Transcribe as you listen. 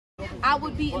I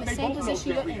would be in the same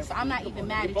position you're in. So I'm not even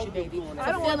mad at you, baby.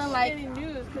 For feeling like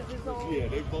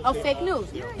fake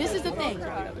news. This is the thing.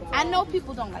 I know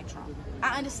people don't like Trump.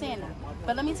 I understand that.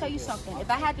 But let me tell you something. If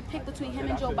I had to pick between him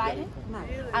and Joe Biden,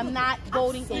 I'm not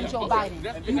voting in Joe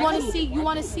Biden. You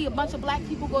want to see a bunch of black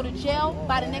people go to jail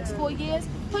by the next 4 years?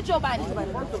 Put Joe Biden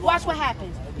in. Watch what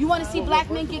happens. You want to see black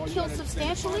men get killed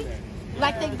substantially?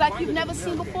 Like you've never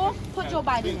seen before? Put Joe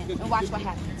Biden in and watch what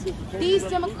happens. These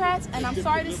Democrats, and I'm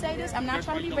sorry to say this, I'm not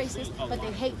trying to be racist, but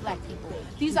they hate black people.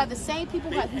 These are the same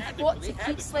people who fought to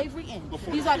keep slavery in.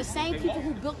 These are the same people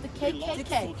who built the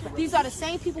KKK. These are the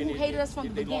same people who hated us from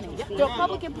the beginning. The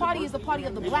Republican Party is the party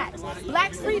of the blacks.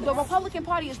 Blacks free, the Republican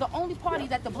Party is the only party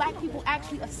that the black people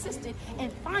actually assisted in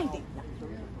finding.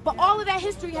 But all of that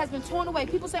history has been torn away.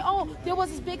 People say, oh, there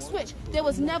was this big switch. There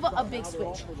was never a big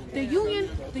switch. The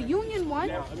Union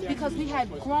won because we had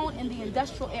grown in the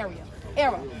industrial era.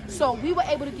 So we were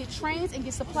able to get trains and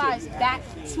get supplies back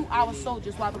to our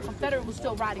soldiers while the Confederate was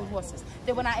still riding horses.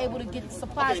 They were not able to get the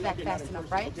supplies back fast enough,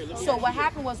 right? So what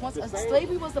happened was once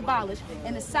slavery was abolished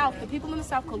in the South, the people in the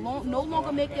South could no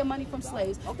longer make their money from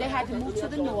slaves. They had to move to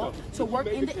the North to work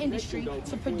in the industry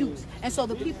to produce. And so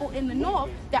the people in the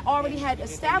North that already had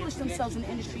established themselves in the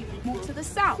industry moved to the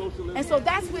South. And so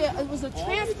that's where it was a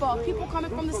transfer of people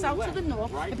coming from the South to the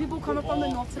North and people coming from the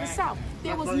North to the South.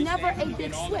 There was never a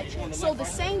big switch. So the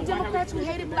same Democrats who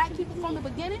hated black people from the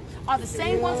beginning are the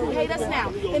same ones who hate us now.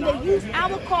 And they use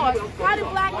our cause. How did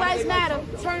Black Lives Matter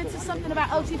turn into something about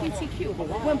LGBTQ?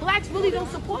 When blacks really don't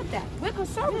support that. We're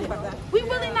conservative. We're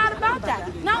really not about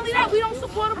that. Not only that, we don't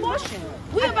support abortion.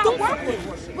 We're about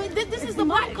working. This is the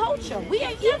black culture. We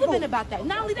ain't ever been about that.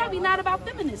 Not only that, we're not about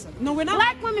feminism. No, we're not.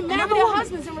 Black women marry their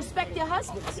husbands and respect their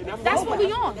husbands. That's what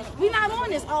we on. We're not on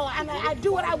this, oh, I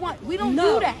do what I want. We don't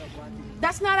do that.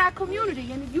 That's not our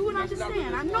community, and you would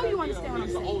understand. I know you understand what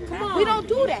I'm saying. Come on. We don't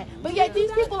do that. But yet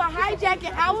these people are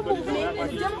hijacking our movement,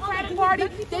 and the Democratic Party,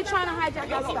 they're trying to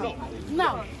hijack our stuff.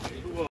 No.